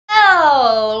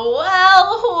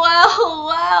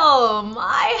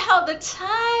the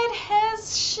tide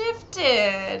has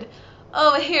shifted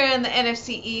over here in the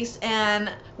NFC East, and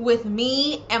with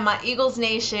me and my Eagles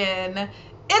Nation,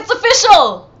 it's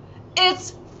official!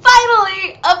 It's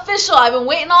finally official! I've been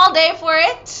waiting all day for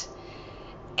it.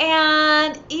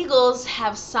 And Eagles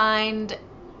have signed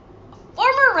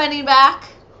former running back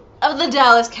of the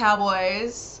Dallas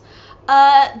Cowboys,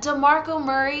 Demarco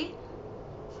Murray,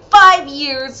 5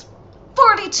 years,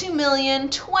 $42 million,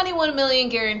 $21 million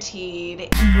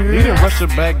guaranteed. He didn't rush it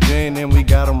back then, and we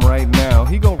got him right now.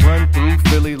 He gonna run through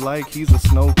Philly like he's a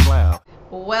snowplow.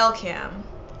 Well, Cam,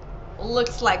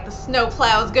 looks like the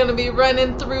snowplow is gonna be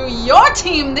running through your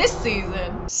team this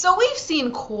season. So we've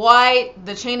seen quite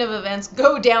the chain of events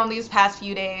go down these past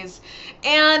few days,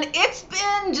 and it's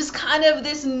been just kind of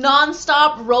this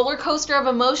non-stop roller coaster of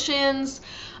emotions.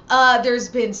 There's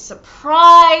been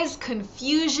surprise,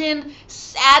 confusion,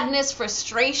 sadness,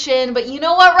 frustration, but you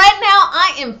know what? Right now,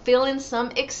 I am feeling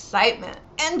some excitement.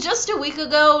 And just a week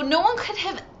ago, no one could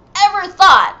have ever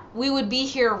thought we would be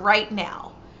here right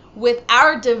now with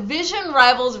our division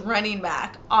rivals running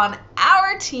back on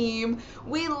our team.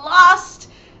 We lost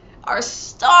our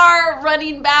star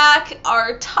running back,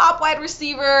 our top wide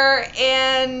receiver,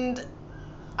 and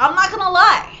I'm not gonna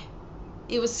lie,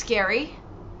 it was scary.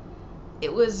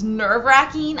 It was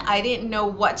nerve-wracking. I didn't know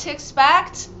what to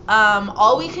expect.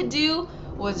 All we could do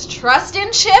was trust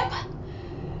in Chip.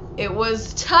 It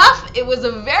was tough. It was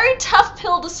a very tough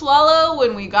pill to swallow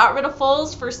when we got rid of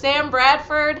Foles for Sam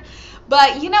Bradford.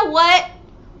 But you know what?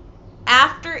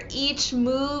 After each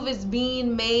move is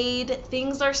being made,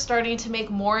 things are starting to make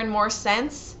more and more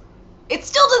sense. It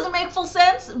still doesn't make full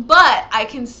sense, but I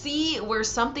can see where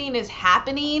something is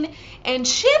happening, and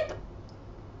Chip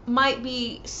might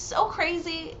be so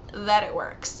crazy that it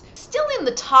works. Still in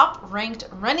the top ranked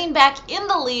running back in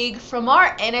the league from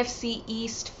our NFC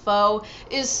East foe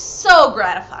is so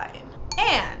gratifying.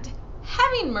 And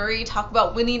having Murray talk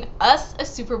about winning us a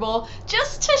Super Bowl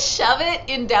just to shove it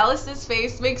in Dallas's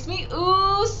face makes me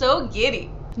ooh so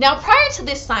giddy. Now, prior to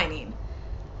this signing,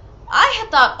 I had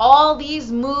thought all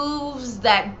these moves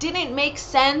that didn't make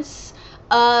sense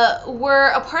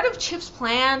were a part of Chip's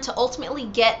plan to ultimately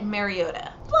get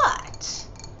Mariota. But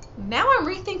now I'm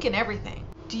rethinking everything.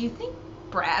 Do you think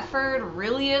Bradford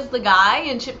really is the guy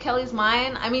in Chip Kelly's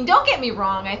mind? I mean, don't get me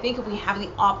wrong. I think if we have the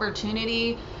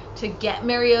opportunity to get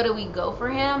Mariota, we go for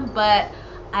him. But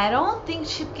I don't think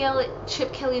Chip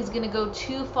Kelly is going to go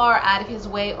too far out of his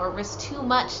way or risk too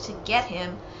much to get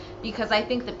him, because I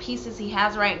think the pieces he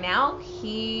has right now,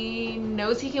 he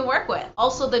knows he can work with.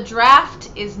 Also, the draft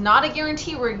is not a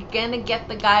guarantee we're going to get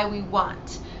the guy we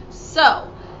want.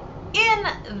 So, in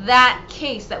that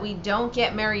case that we don't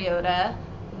get Mariota,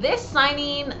 this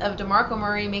signing of Demarco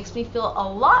Murray makes me feel a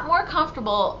lot more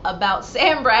comfortable about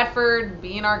Sam Bradford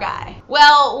being our guy.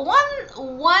 Well,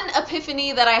 one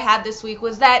epiphany that I had this week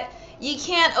was that you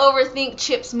can't overthink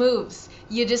Chip's moves.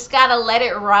 You just gotta let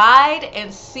it ride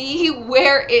and see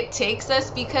where it takes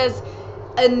us, because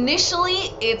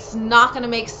initially it's not gonna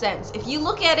make sense. If you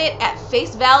look at it at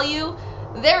face value,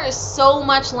 there is so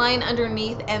much lying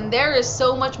underneath, and there is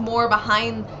so much more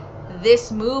behind this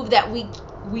move that we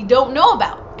don't know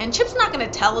about. And Chip's not gonna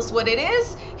tell us what it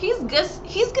is. He's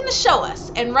gonna show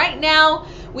us. And right now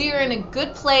we are in a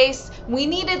good place. We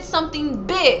needed something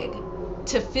big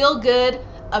to feel good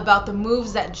about the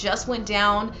moves that just went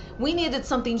down. We needed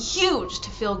something huge to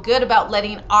feel good about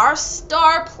letting our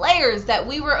star players that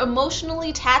we were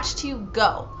emotionally attached to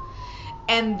go.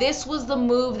 And this was the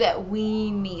move that we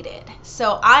needed.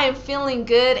 So I am feeling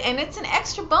good, and it's an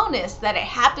extra bonus that it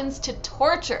happens to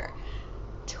torture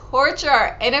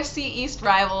our NFC East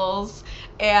rivals.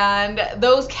 And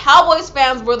those Cowboys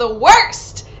fans were the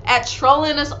worst at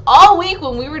trolling us all week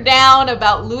when we were down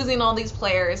about losing all these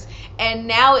players. And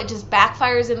now it just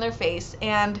backfires in their face.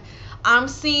 And I'm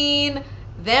seeing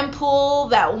them pull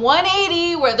that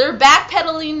 180 where they're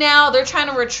backpedaling now. They're trying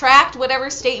to retract whatever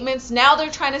statements. Now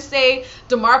they're trying to say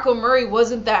DeMarco Murray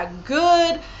wasn't that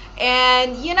good.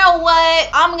 And you know what?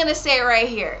 I'm going to say it right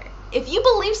here. If you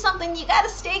believe something, you got to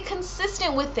stay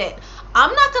consistent with it.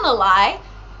 I'm not going to lie.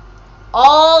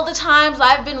 All the times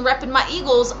I've been repping my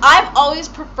Eagles, I've always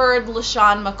preferred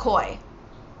LaShawn McCoy.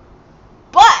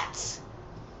 But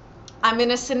I'm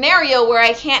in a scenario where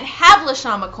I can't have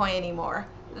LaShawn McCoy anymore.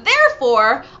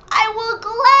 Therefore, I will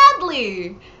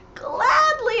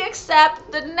gladly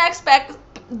accept the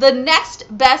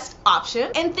next best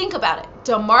option. And think about it.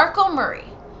 DeMarco Murray,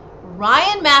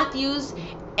 Ryan Matthews,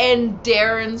 and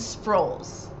Darren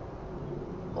Sproles.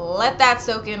 Let that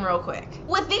soak in real quick.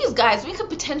 With these guys, we could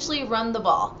potentially run the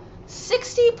ball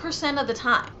 60% of the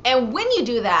time. And when you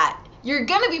do that, you're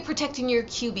going to be protecting your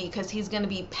QB because he's going to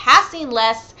be passing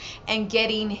less and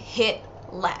getting hit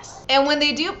less. And when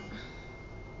they do...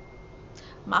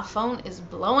 My phone is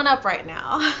blowing up right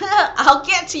now. I'll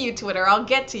get to you, Twitter. I'll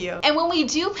get to you. And when we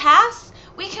do pass,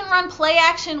 we can run play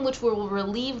action, which will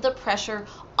relieve the pressure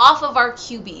off of our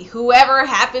QB, whoever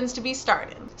happens to be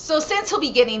starting. So since he'll be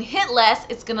getting hit less,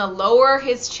 it's going to lower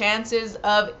his chances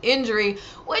of injury,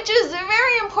 which is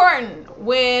very important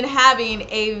when having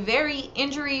a very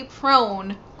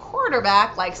injury-prone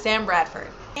quarterback like Sam Bradford.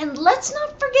 And let's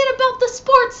not forget about the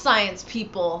sports science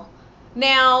people.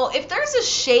 Now, if there's a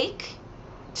shake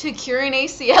to curing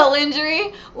ACL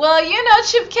injury, well, you know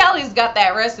Chip Kelly's got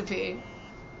that recipe.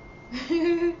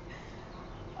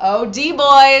 Oh,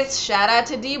 D-Boys. Shout out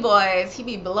to D-Boys. He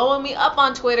be blowing me up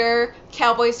on Twitter.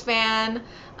 Cowboys fan.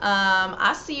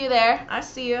 I see you there. I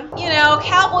see you. You know,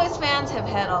 Cowboys fans have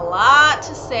had a lot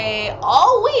to say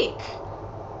all week,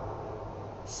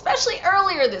 especially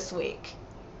earlier this week.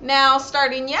 Now,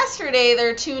 starting yesterday,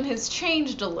 their tune has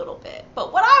changed a little bit.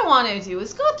 But what I want to do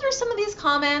is go through some of these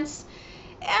comments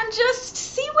and just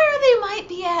see where they might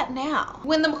be at now.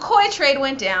 When the McCoy trade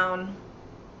went down,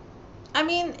 I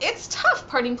mean, it's tough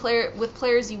parting with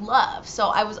players you love. So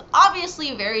I was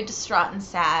obviously very distraught and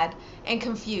sad and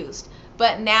confused.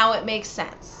 But now it makes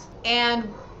sense. And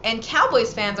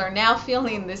Cowboys fans are now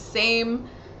feeling the same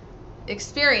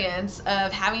experience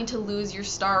of having to lose your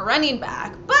star running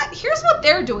back. But here's what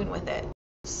they're doing with it.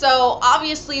 So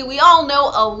obviously we all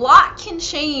know a lot can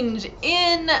change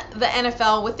in the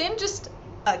NFL within just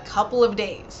a couple of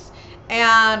days.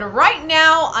 And right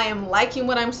now I am liking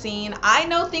what I'm seeing. I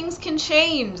know things can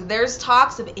change. There's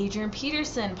talks of Adrian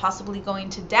Peterson possibly going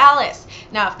to Dallas.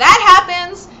 Now if that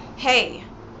happens, hey,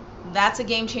 that's a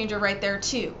game changer right there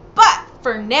too. But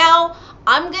for now,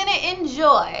 I'm gonna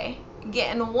enjoy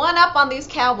getting one up on these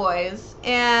Cowboys,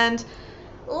 and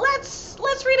let's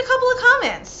read a couple of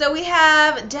comments. So we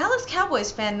have Dallas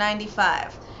Cowboys fan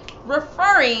 95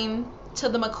 referring to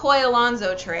the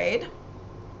McCoy-Alonzo trade,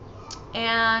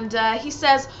 and he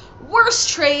says, worst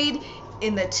trade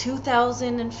in the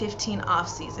 2015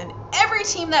 offseason. Every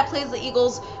team that plays the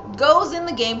Eagles goes in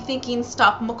the game thinking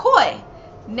stop McCoy.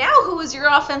 Now who is your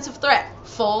offensive threat?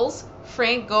 Foles?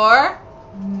 Frank Gore?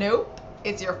 Nope.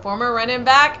 It's your former running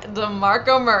back,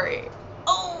 Demarco Murray.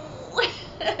 Oh!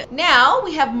 Now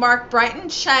we have Mark Brighton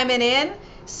chiming in.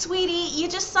 Sweetie, you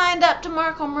just signed up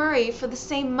DeMarco Murray for the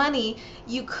same money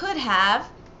you could have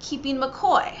keeping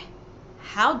McCoy.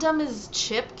 How dumb is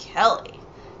Chip Kelly?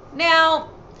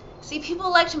 Now, see, people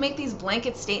like to make these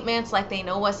blanket statements like they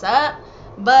know what's up,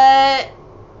 but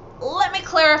let me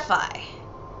clarify,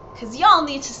 because y'all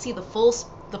need to see the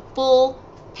full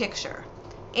picture.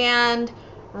 And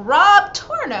Rob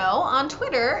Torno on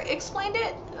Twitter explained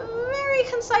it very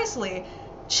concisely.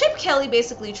 Chip Kelly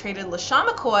basically traded LaShawn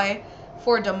McCoy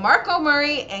for DeMarco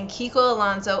Murray and Kiko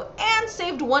Alonso and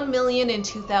saved $1 million in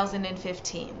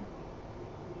 2015.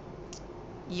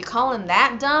 You calling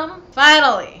that dumb?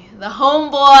 Finally, the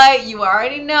homeboy, you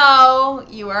already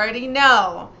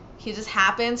know. He just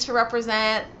happens to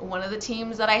represent one of the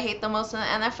teams that I hate the most in the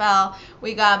NFL.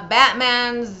 We got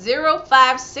Batman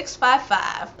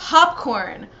 05655.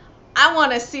 Popcorn. I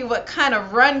want to see what kind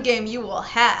of run game you will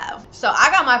have. So I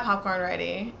got my popcorn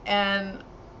ready. And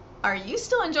are you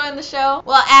still enjoying the show?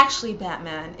 Well, actually,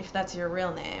 Batman, if that's your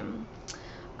real name.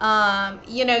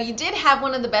 You know, you did have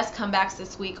one of the best comebacks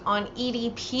this week on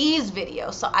EDP's video.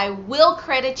 So I will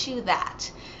credit you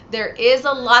that. There is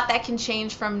a lot that can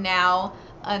change from now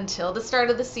until the start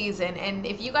of the season, and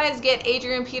if you guys get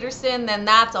Adrian Peterson, then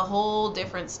that's a whole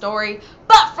different story.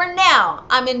 But for now,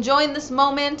 I'm enjoying this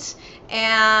moment,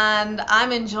 and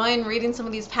I'm enjoying reading some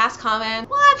of these past comments.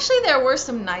 Well, actually, there were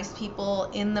some nice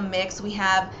people in the mix. We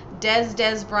have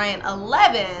Des Bryant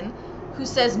 11, who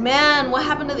says, man, what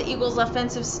happened to the Eagles'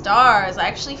 offensive stars? I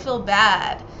actually feel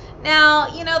bad.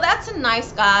 Now, you know, that's a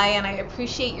nice guy, and I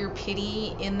appreciate your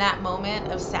pity in that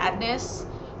moment of sadness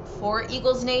for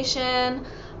Eagles Nation.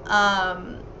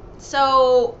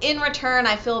 So in return,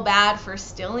 I feel bad for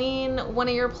stealing one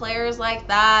of your players like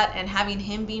that and having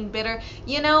him being bitter,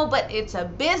 you know, but it's a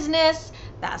business.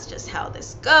 That's just how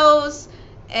this goes.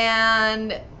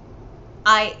 And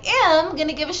I am going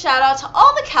to give a shout out to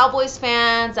all the Cowboys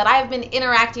fans that I've been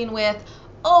interacting with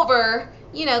over,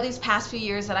 you know, these past few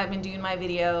years that I've been doing my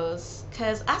videos,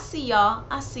 because I see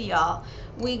y'all.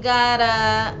 We got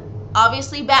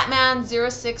obviously Batman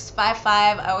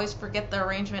 0655. I always forget the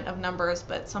arrangement of numbers,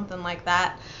 but something like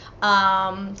that.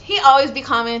 He always be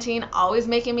commenting, always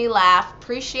making me laugh.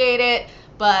 Appreciate it.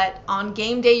 But on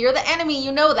game day, you're the enemy.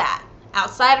 You know that.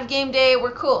 Outside of game day,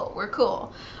 we're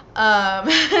cool.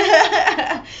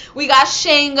 We got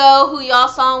Shango, who y'all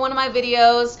saw in one of my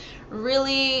videos.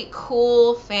 Really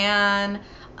cool fan.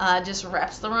 Just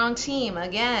reps the wrong team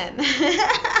again.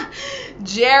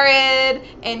 Jared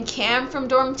and Cam from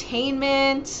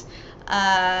Dormtainment.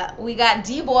 We got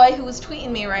D-Boy, who is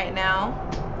tweeting me right now.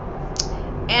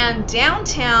 And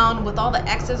Downtown with all the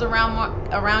X's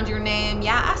around your name.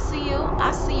 Yeah, I see you.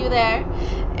 I see you there.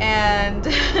 And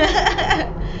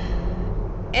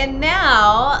and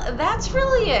now that's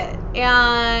really it.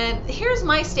 And here's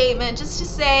my statement, just to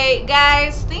say,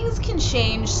 guys, things can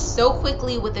change so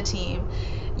quickly with the team.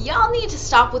 Y'all need to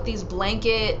stop with these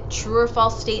blanket true or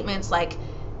false statements like,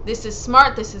 this is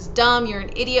smart, this is dumb, you're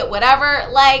an idiot, whatever.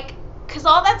 Like, because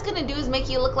all that's going to do is make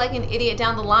you look like an idiot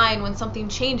down the line when something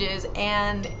changes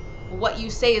and what you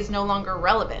say is no longer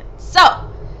relevant. So,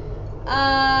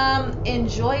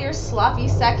 enjoy your sloppy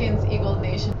seconds, Eagle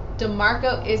Nation.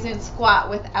 Demarco isn't squat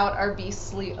without our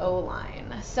beastly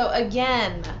O-line. So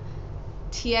again,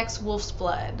 TX Wolf's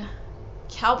Blood.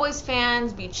 Cowboys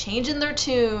fans be changing their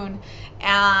tune,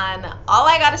 and all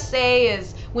I gotta say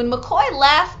is when McCoy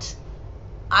left,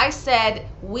 I said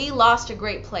we lost a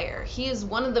great player. He is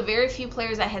one of the very few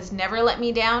players that has never let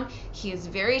me down. He is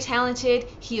very talented.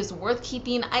 He is worth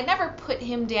keeping. I never put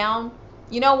him down.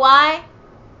 You know why?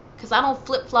 Because I don't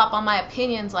flip-flop on my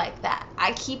opinions like that.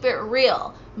 I keep it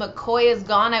real. McCoy is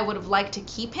gone. I would have liked to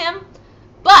keep him,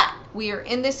 but we are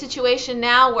in this situation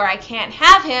now where I can't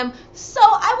have him, so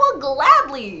I will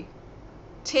gladly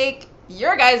take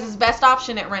your guys' best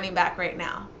option at running back right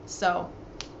now. So,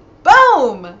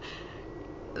 boom!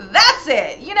 That's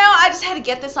it. You know, I just had to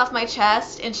get this off my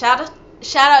chest. And shout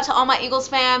out to all my Eagles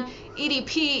fam,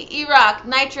 EDP, E-Rock,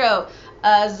 Nitro,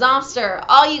 Zomster,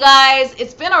 all you guys.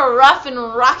 It's been a rough and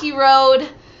rocky road.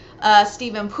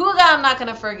 Steven Puga, I'm not going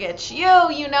to forget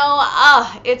you, you know.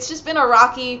 It's just been a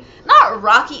not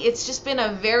rocky, it's just been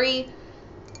a very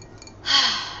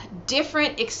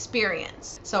different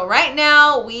experience. So right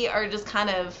now, we are just kind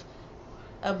of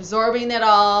absorbing it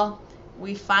all.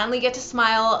 We finally get to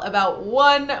smile about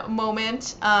one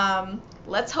moment.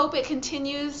 Let's hope it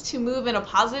continues to move in a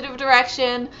positive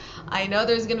direction. I know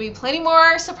there's going to be plenty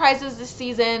more surprises this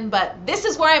season, but this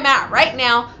is where I'm at right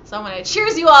now. So I'm going to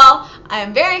cheers you all. I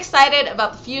am very excited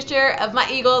about the future of my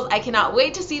Eagles. I cannot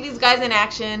wait to see these guys in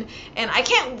action, and I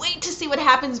can't wait to see what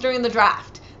happens during the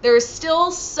draft. There are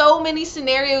still so many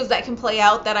scenarios that can play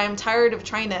out that I'm tired of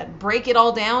trying to break it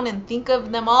all down and think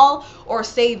of them all or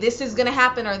say this is going to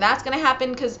happen or that's going to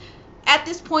happen, because at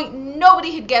this point,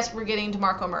 nobody had guessed we're getting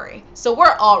Demarco Murray. So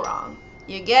we're all wrong.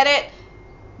 You get it?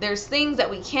 There's things that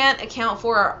we can't account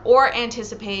for or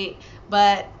anticipate,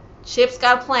 but Chip's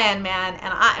got a plan, man,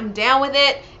 and I am down with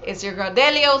it. It's your girl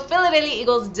Delia with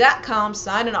PhilaDehliaEagles.com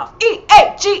signing off.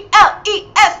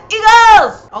 E-A-G-L-E-S,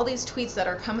 Eagles! All these tweets that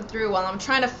are coming through while I'm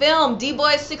trying to film.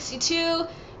 D-Boy62,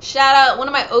 shout out one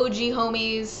of my OG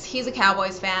homies. He's a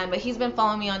Cowboys fan, but he's been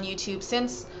following me on YouTube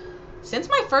since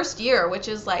my first year, which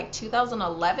is like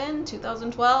 2011,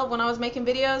 2012 when I was making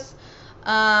videos.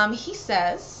 He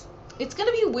says, it's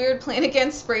going to be weird playing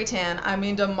against Spray Tan. I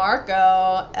mean,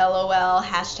 DeMarco, LOL,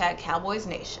 hashtag Cowboys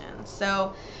Nation.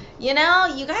 So, you know,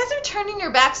 you guys are turning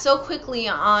your back so quickly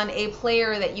on a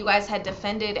player that you guys had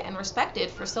defended and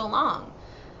respected for so long.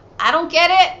 I don't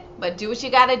get it, but do what you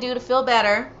got to do to feel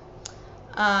better.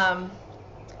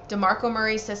 DeMarco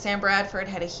Murray says Sam Bradford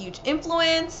had a huge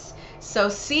influence. So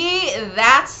see,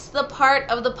 that's the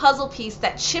part of the puzzle piece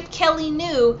that Chip Kelly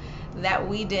knew that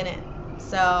we didn't.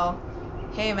 So,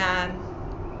 hey man.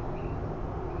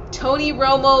 Tony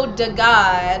Romo de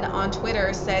God on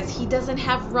Twitter says he doesn't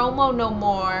have Romo no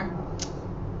more.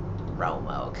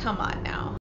 Romo, come on now.